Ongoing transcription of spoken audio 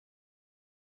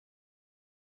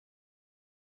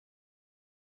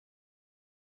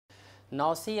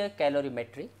Now see a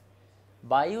calorimetry.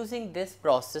 By using this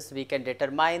process, we can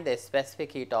determine the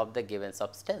specific heat of the given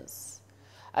substance.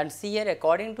 And see here,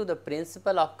 according to the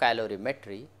principle of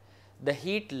calorimetry, the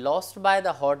heat lost by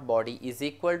the hot body is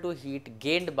equal to heat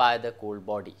gained by the cold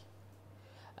body.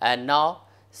 And now,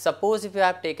 suppose if you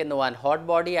have taken one hot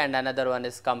body and another one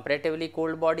is comparatively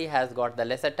cold body, has got the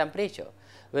lesser temperature.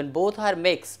 When both are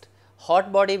mixed,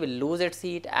 hot body will lose its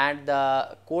heat and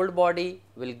the cold body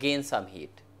will gain some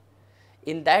heat.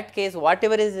 In that case,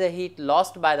 whatever is the heat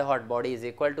lost by the hot body is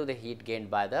equal to the heat gained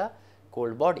by the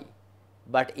cold body.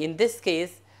 But in this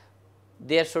case,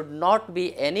 there should not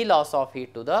be any loss of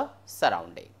heat to the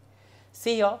surrounding.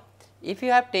 See here, if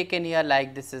you have taken here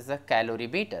like this is a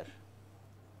calorimeter.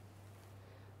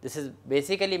 This is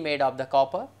basically made of the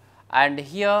copper, and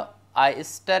here a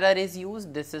stirrer is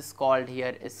used. This is called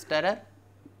here stirrer.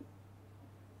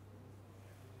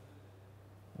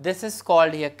 This is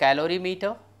called here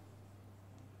calorimeter,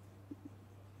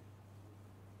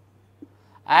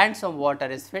 and some water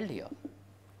is filled here.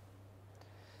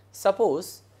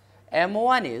 Suppose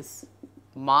M1 is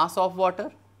mass of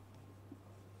water,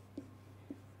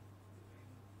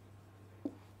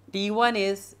 T1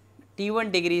 is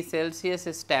T1 degree Celsius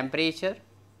is temperature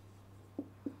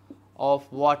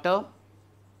of water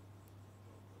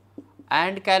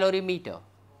and calorimeter.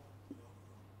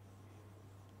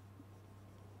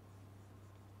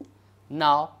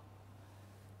 Now,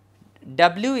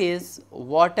 W is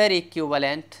water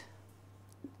equivalent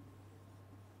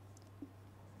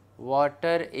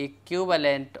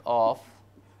of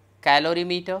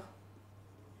calorimeter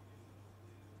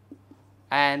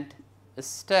and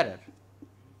stirrer.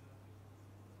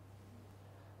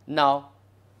 Now,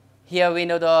 here we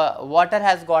know the water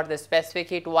has got the specific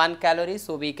heat 1 calorie.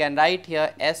 So, we can write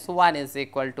here S1 is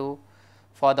equal to,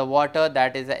 for the water,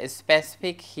 that is a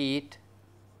specific heat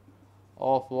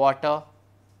of water,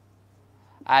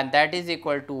 and that is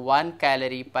equal to 1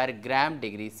 calorie per gram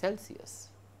degree Celsius.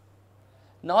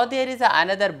 Now, there is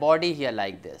another body here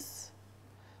like this,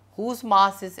 whose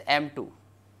mass is M2.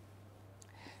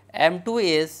 M2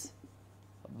 is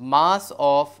mass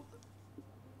of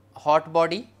hot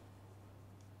body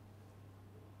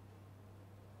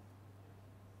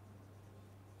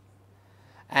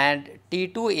and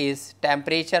T2 is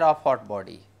temperature of hot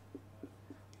body,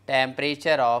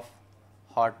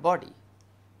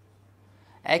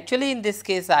 Actually, in this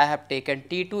case, I have taken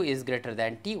T2 is greater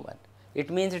than T1. It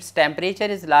means its temperature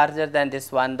is larger than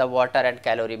this one, the water and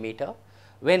calorimeter.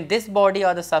 When this body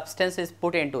or the substance is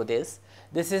put into this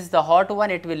is the hot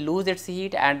one, it will lose its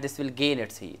heat and this will gain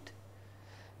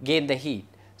the heat.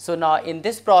 So, now in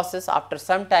this process, after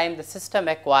some time the system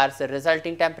acquires a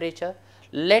resulting temperature.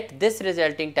 Let this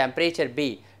resulting temperature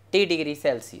be T degree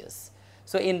Celsius.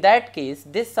 So, in that case,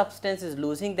 this substance is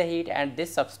losing the heat and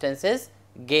this substance is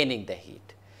gaining the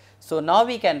heat. So, now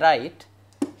we can write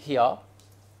here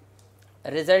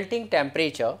resulting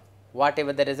temperature,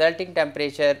 whatever the resulting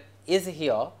temperature is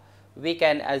here, we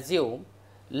can assume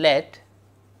let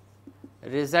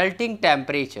resulting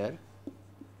temperature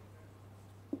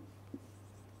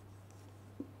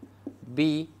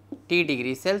be T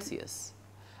degree Celsius.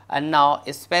 And now,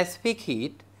 specific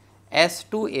heat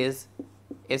S2 is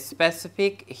a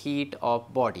specific heat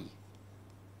of body.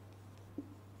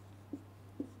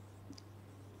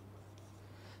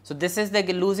 So, this is the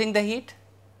losing the heat.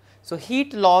 So,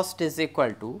 heat lost is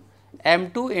equal to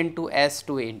M2 into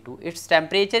S2 into its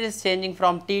temperature is changing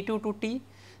from T2 to T.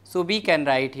 So, we can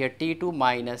write here T2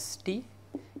 minus T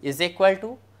is equal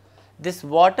to this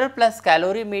water plus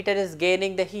calorimeter is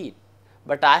gaining the heat,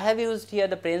 but I have used here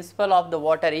the principle of the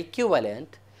water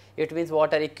equivalent. It means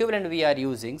water equivalent we are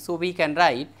using. So, we can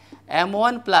write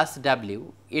M1 plus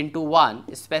W into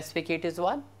 1, specific heat is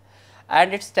 1,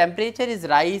 and its temperature is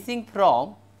rising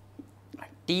from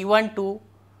T1 to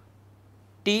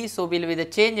T. So, will be the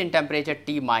change in temperature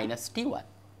T minus T1.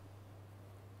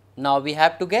 Now, we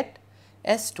have to get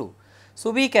S2.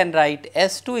 So, we can write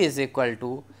S2 is equal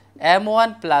to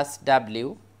M1 plus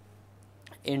W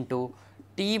into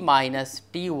T minus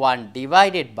T1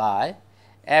 divided by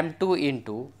M2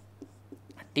 into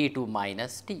T2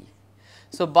 minus T.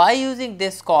 So, by using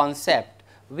this concept,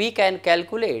 we can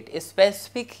calculate a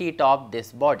specific heat of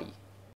this body.